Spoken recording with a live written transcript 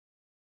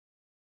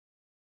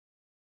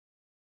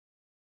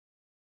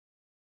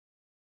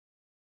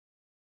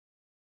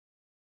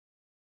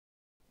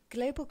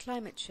Global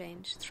climate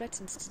change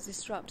threatens to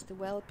disrupt the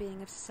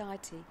well-being of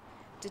society,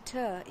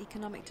 deter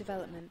economic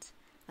development,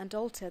 and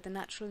alter the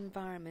natural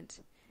environment,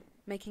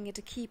 making it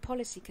a key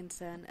policy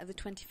concern of the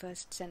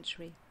 21st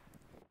century.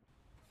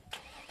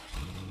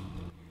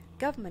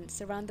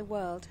 Governments around the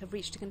world have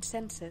reached a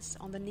consensus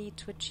on the need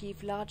to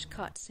achieve large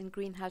cuts in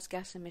greenhouse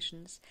gas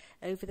emissions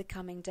over the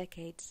coming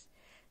decades,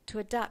 to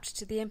adapt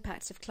to the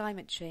impacts of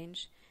climate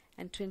change,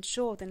 and to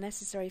ensure the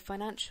necessary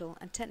financial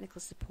and technical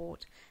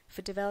support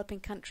for developing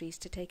countries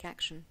to take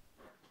action.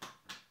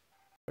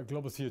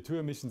 Global CO2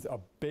 emissions are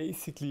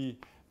basically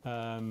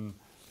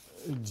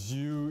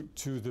due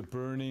to the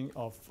burning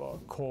of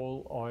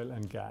coal, oil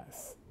and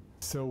gas.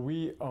 So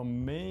we are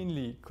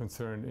mainly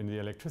concerned in the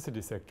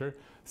electricity sector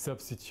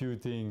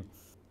substituting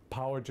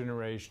power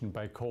generation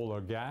by coal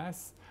or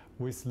gas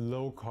with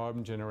low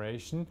carbon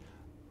generation,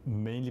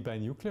 mainly by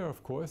nuclear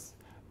of course,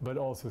 but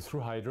also through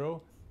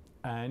hydro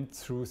and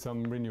through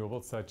some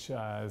renewables such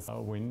as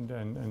wind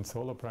and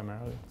solar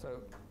primarily. So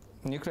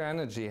nuclear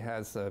energy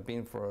has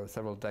been for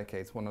several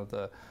decades one of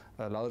the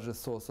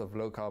largest sources of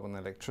low-carbon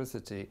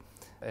electricity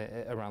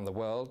around the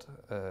world,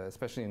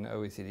 especially in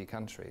OECD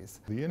countries.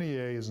 The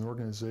NEA is an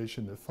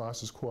organization that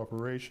fosters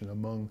cooperation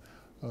among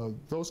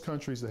those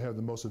countries that have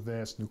the most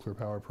advanced nuclear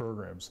power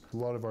programs. A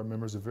lot of our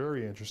members are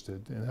very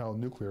interested in how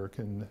nuclear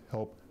can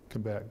help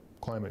combat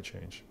climate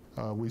change.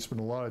 We spent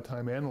a lot of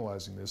time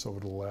analyzing this over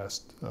the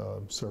last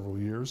several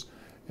years,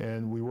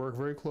 and we work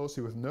very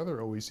closely with another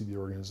OECD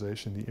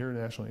organization, the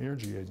International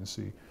Energy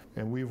Agency,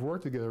 and we've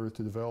worked together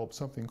to develop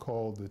something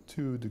called the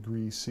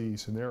 2°C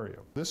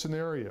scenario. This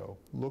scenario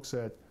looks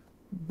at,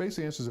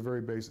 basically answers a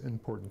very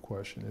important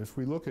question. If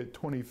we look at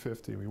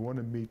 2050, we want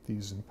to meet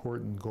these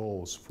important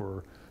goals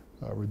for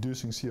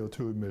reducing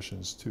CO2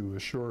 emissions to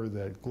assure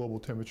that global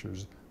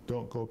temperatures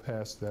don't go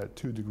past that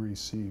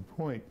 2°C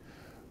point.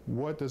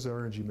 What does our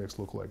energy mix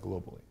look like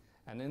globally?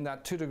 And in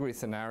that 2-degree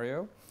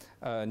scenario,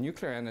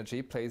 nuclear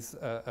energy plays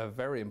a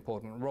very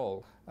important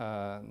role,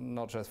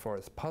 not just for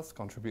its past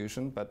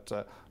contribution, but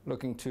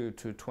looking to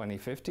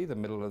 2050, the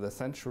middle of the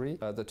century.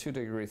 The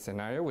 2-degree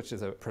scenario, which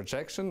is a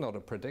projection, not a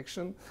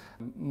prediction,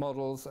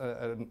 models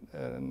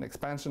an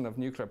expansion of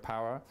nuclear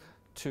power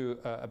to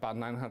about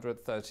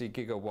 930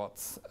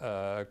 gigawatts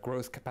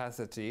gross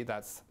capacity.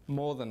 That's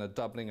more than a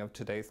doubling of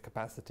today's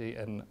capacity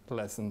in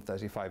less than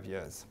 35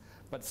 years.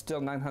 But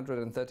still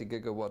 930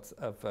 gigawatts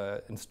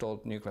of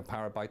installed nuclear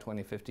power by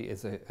 2050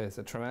 is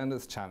a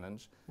tremendous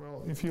challenge.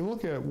 Well, if you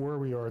look at where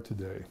we are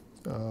today,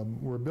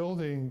 we're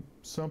building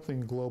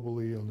something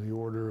globally on the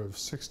order of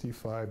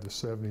 65 to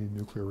 70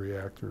 nuclear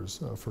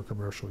reactors for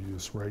commercial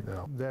use right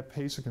now. That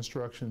pace of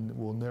construction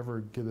will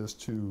never get us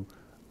to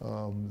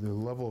the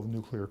level of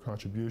nuclear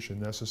contribution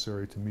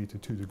necessary to meet the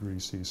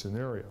 2°C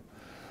scenario.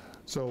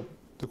 So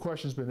the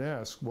question's been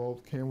asked, well,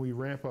 can we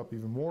ramp up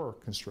even more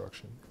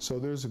construction? So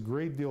there's a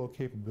great deal of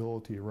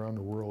capability around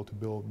the world to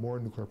build more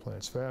nuclear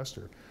plants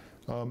faster,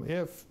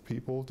 if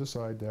people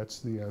decide that's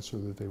the answer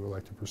that they would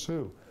like to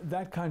pursue.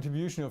 That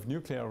contribution of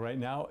nuclear right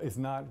now is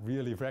not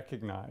really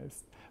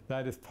recognized.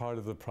 That is part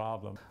of the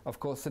problem. Of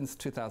course, since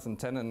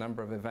 2010, a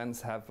number of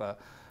events have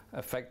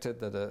affected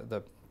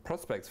the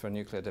prospects for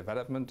nuclear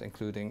development,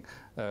 including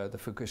the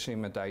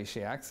Fukushima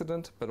Daiichi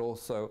accident, but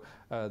also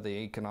the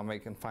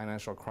economic and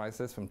financial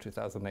crisis from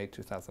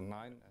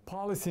 2008-2009.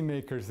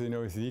 Policymakers in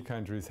OECD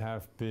countries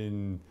have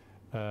been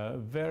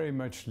very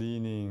much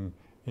leaning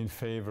in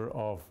favor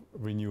of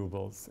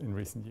renewables in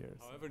recent years.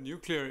 However,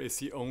 nuclear is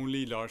the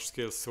only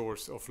large-scale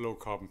source of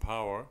low-carbon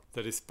power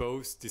that is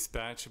both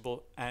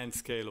dispatchable and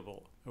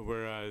scalable,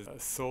 whereas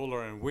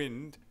solar and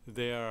wind,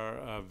 they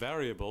are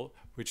variable,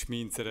 which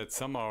means that at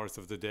some hours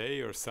of the day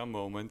or some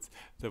moments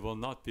they will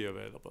not be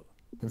available.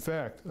 In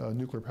fact,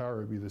 nuclear power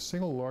would be the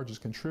single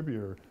largest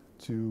contributor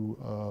to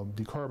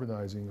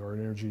decarbonizing our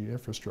energy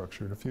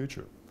infrastructure in the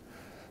future.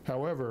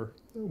 However,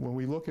 when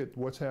we look at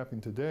what's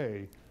happening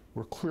today,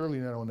 we're clearly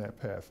not on that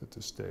path at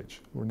this stage.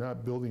 We're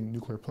not building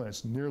nuclear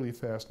plants nearly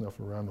fast enough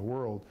around the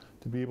world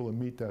to be able to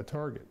meet that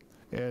target.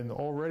 And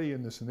already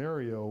in the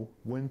scenario,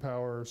 wind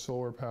power,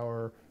 solar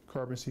power,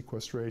 carbon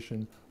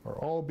sequestration are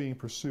all being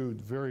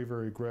pursued very,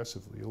 very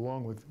aggressively,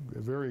 along with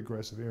very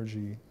aggressive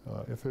energy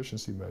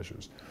efficiency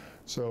measures.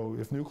 So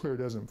if nuclear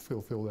doesn't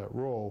fulfill that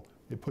role,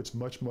 it puts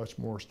much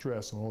more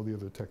stress on all the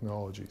other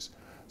technologies.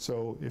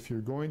 So if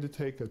you're going to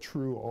take a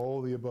true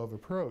all-of-the-above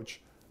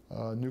approach,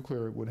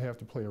 nuclear would have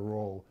to play a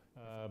role.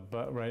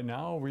 But right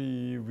now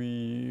we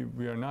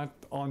are not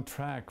on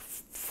track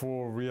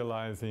for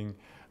realizing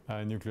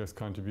nuclear's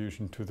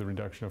contribution to the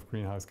reduction of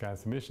greenhouse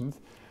gas emissions,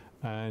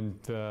 and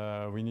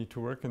we need to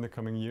work in the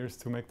coming years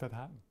to make that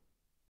happen.